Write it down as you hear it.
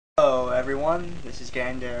everyone, this is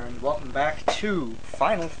Gandair, and welcome back to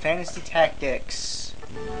Final Fantasy Tactics.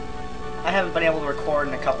 I haven't been able to record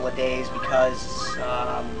in a couple of days because,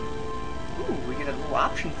 we get a little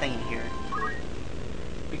option thingy here.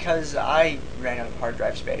 Because I ran out of hard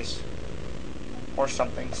drive space. Or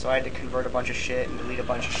something, so I had to convert a bunch of shit and delete a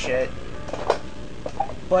bunch of shit.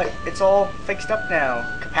 But it's all fixed up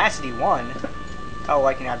now. Capacity 1. Oh,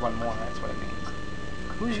 I can add one more, that's what I mean.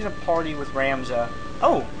 Who's gonna party with Ramza?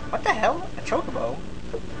 Oh, what the hell? A Chocobo?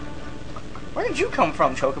 Where did you come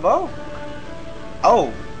from, Chocobo?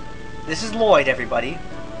 Oh, this is Lloyd, everybody.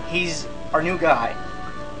 He's our new guy.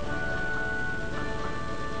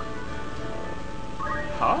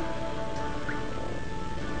 Huh?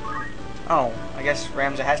 Oh, I guess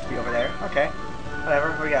Ramza has to be over there. Okay. Whatever,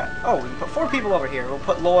 what do we got? Oh, we can put 4 people over here. We'll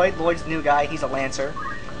put Lloyd. Lloyd's the new guy. He's a Lancer.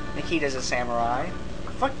 Nikita's a Samurai.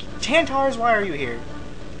 Fuck, Tantars, why are you here?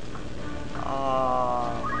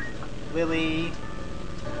 Lily.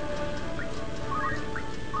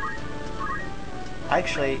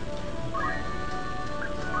 Actually,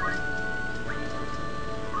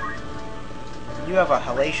 you have a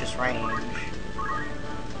hellacious range.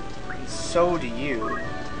 And so do you.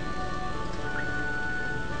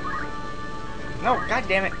 No, god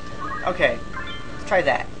damn it. Okay, let's try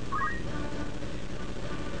that.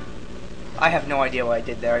 I have no idea what I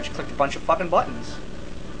did there. I just clicked a bunch of fucking buttons.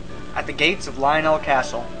 At the gates of Lionel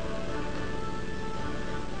Castle.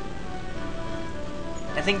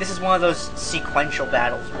 I think this is one of those sequential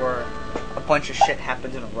battles where a bunch of shit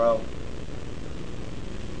happens in a row.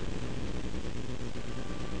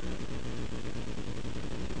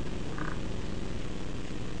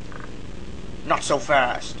 Not so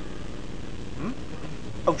fast. Hmm?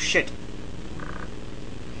 Oh shit.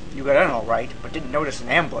 You got in alright, but didn't notice an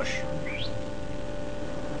ambush.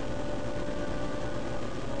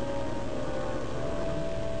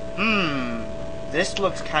 This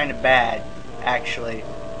looks kind of bad, actually.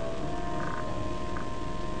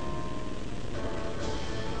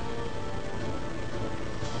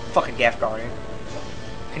 Fucking Gafgarion.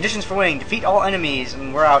 Conditions for winning. Defeat all enemies,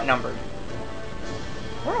 and we're outnumbered.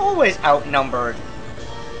 We're always outnumbered.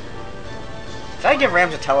 Did I give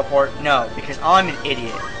Rams a teleport? No, because I'm an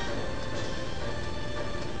idiot.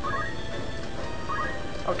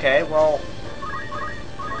 Okay, well...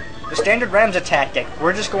 the standard Ramza tactic,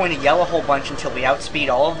 we're just going to yell a whole bunch until we outspeed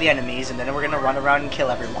all of the enemies, and then we're going to run around and kill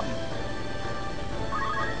everyone.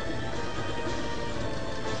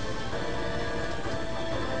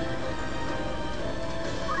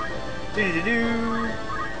 Do-do-do-do.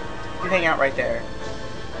 You hang out right there.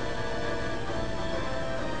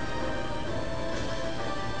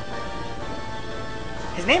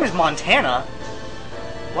 His name is Montana?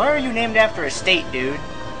 Why are you named after a state, dude?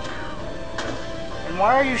 And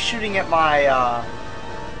why are you shooting at my,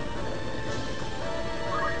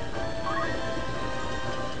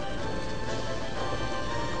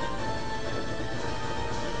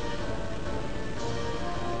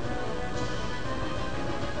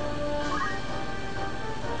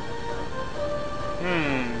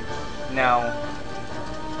 no.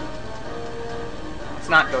 Let's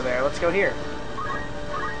not go there. Let's go here.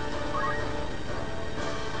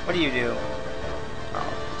 What do you do?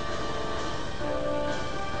 Oh.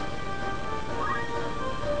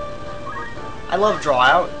 I love draw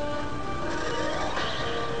out.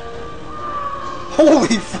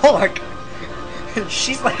 Holy fuck!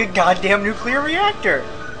 She's like a goddamn nuclear reactor.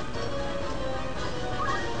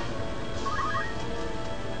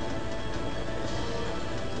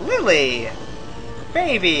 Lily!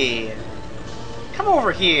 Baby! Come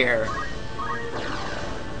over here.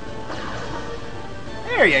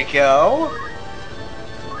 There you go.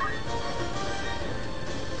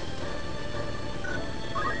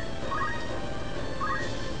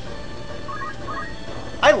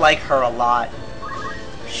 I like her a lot.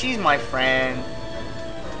 She's my friend.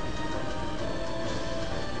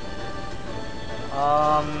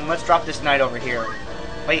 Let's drop this knight over here.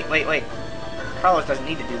 Wait. Carlos doesn't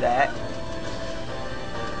need to do that.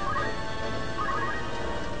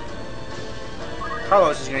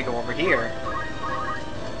 Carlos is gonna go over here.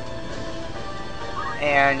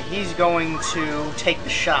 And he's going to take the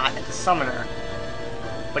shot at the summoner.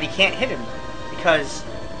 But he can't hit him. Because,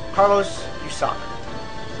 Carlos, you suck.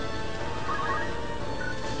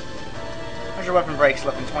 How's your weapon breaks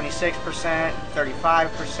looking? 26%,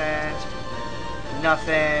 35%,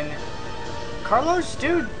 nothing. Carlos,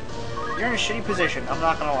 dude, you're in a shitty position, I'm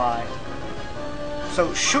not gonna lie.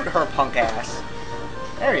 So shoot her, punk ass.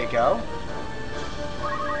 There you go.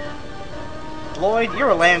 Lloyd, you're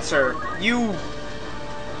a Lancer. You...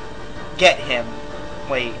 get him.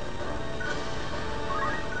 Wait.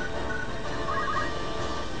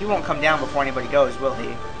 He won't come down before anybody goes, will he?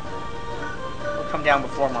 He'll come down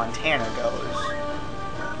before Montana goes.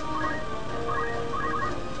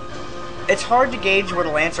 It's hard to gauge where the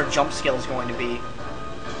Lancer jump skill is going to be.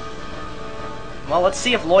 Well, let's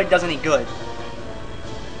see if Lloyd does any good.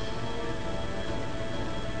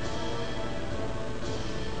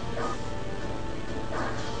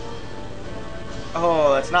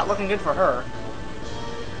 Oh, that's not looking good for her.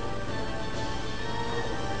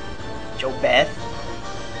 Joe Beth?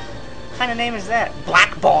 What kind of name is that?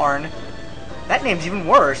 Black Barn! That name's even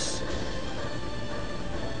worse.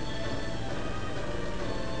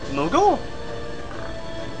 Moogle?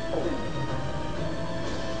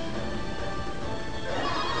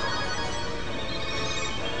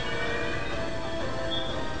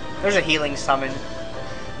 There's a healing summon.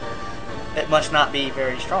 It must not be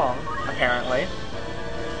very strong, apparently.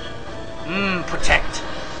 Protect.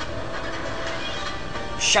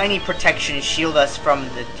 Shiny protection shield us from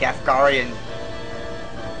the Gafgarion.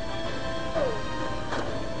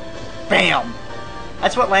 Bam!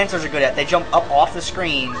 That's what Lancers are good at. They jump up off the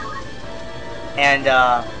screen. And,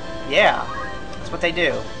 yeah. That's what they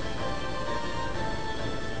do.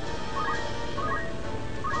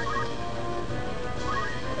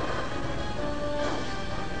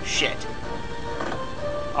 Shit.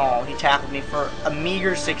 Oh, he tackled me for a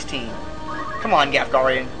meager 16. Come on,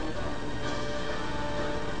 Gafgarion.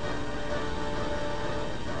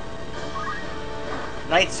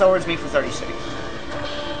 Knight swords me for 36.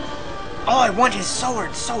 Oh, I want his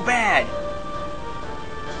sword so bad!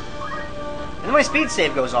 And then my speed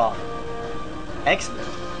save goes off. Excellent.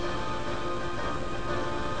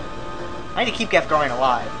 I need to keep Gafgarion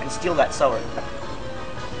alive and steal that sword.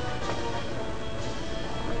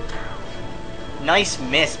 Nice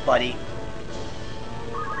miss, buddy.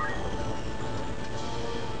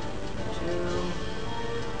 2.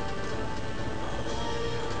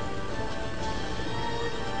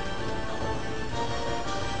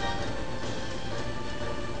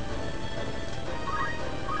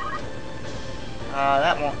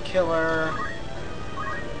 That won't kill her.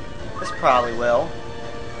 This probably will.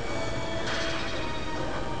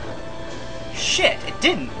 Shit, it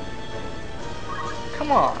didn't.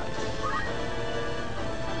 Come on.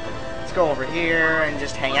 Let's go over here and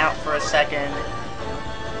just hang out for a second.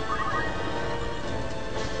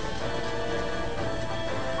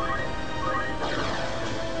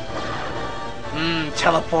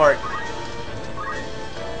 Teleport.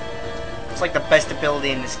 It's like the best ability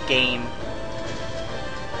in this game.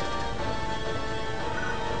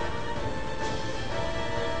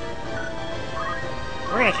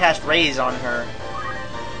 We're gonna cast Raise on her.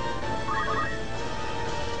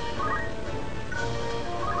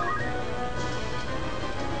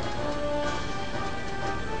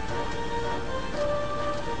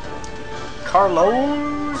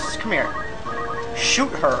 Carlos, come here. Shoot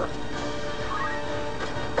her.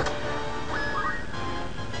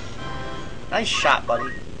 Nice shot,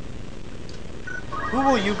 buddy. Who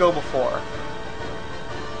will you go before?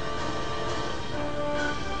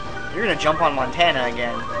 You're gonna jump on Montana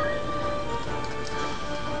again.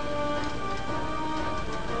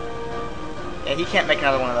 Yeah, he can't make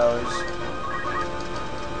another one of those.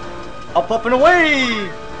 Up, up, and away!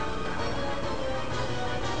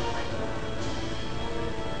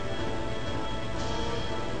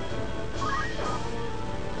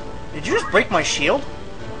 Did you just break my shield?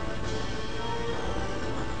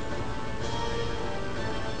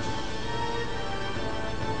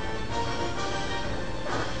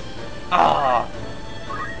 Ah!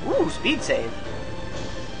 Ooh, speed save.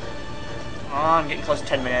 Oh, I'm getting close to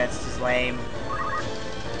 10 minutes. This is lame.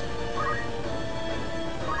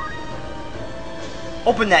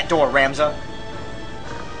 Open that door, Ramza.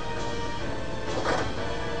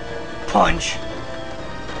 Punch.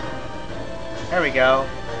 There we go.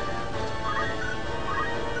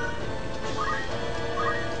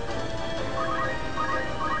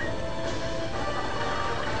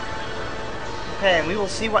 Okay, and we will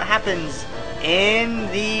see what happens in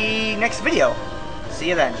the next video. See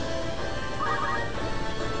you then.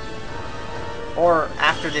 Or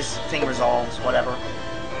after this thing resolves, whatever.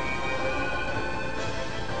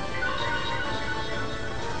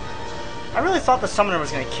 I really thought the summoner was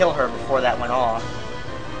going to kill her before that went off.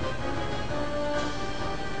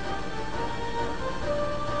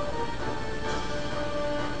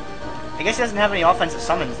 I guess he doesn't have any offensive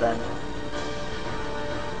summons then.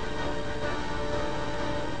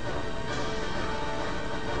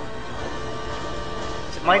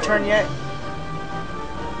 Is it my turn yet?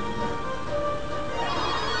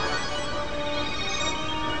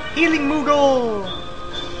 Healing Moogle!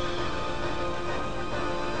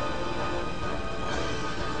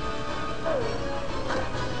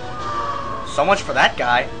 So much for that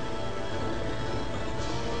guy.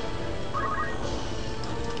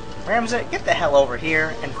 Ramsey, get the hell over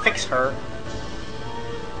here and fix her.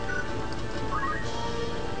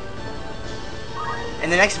 In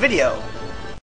the next video.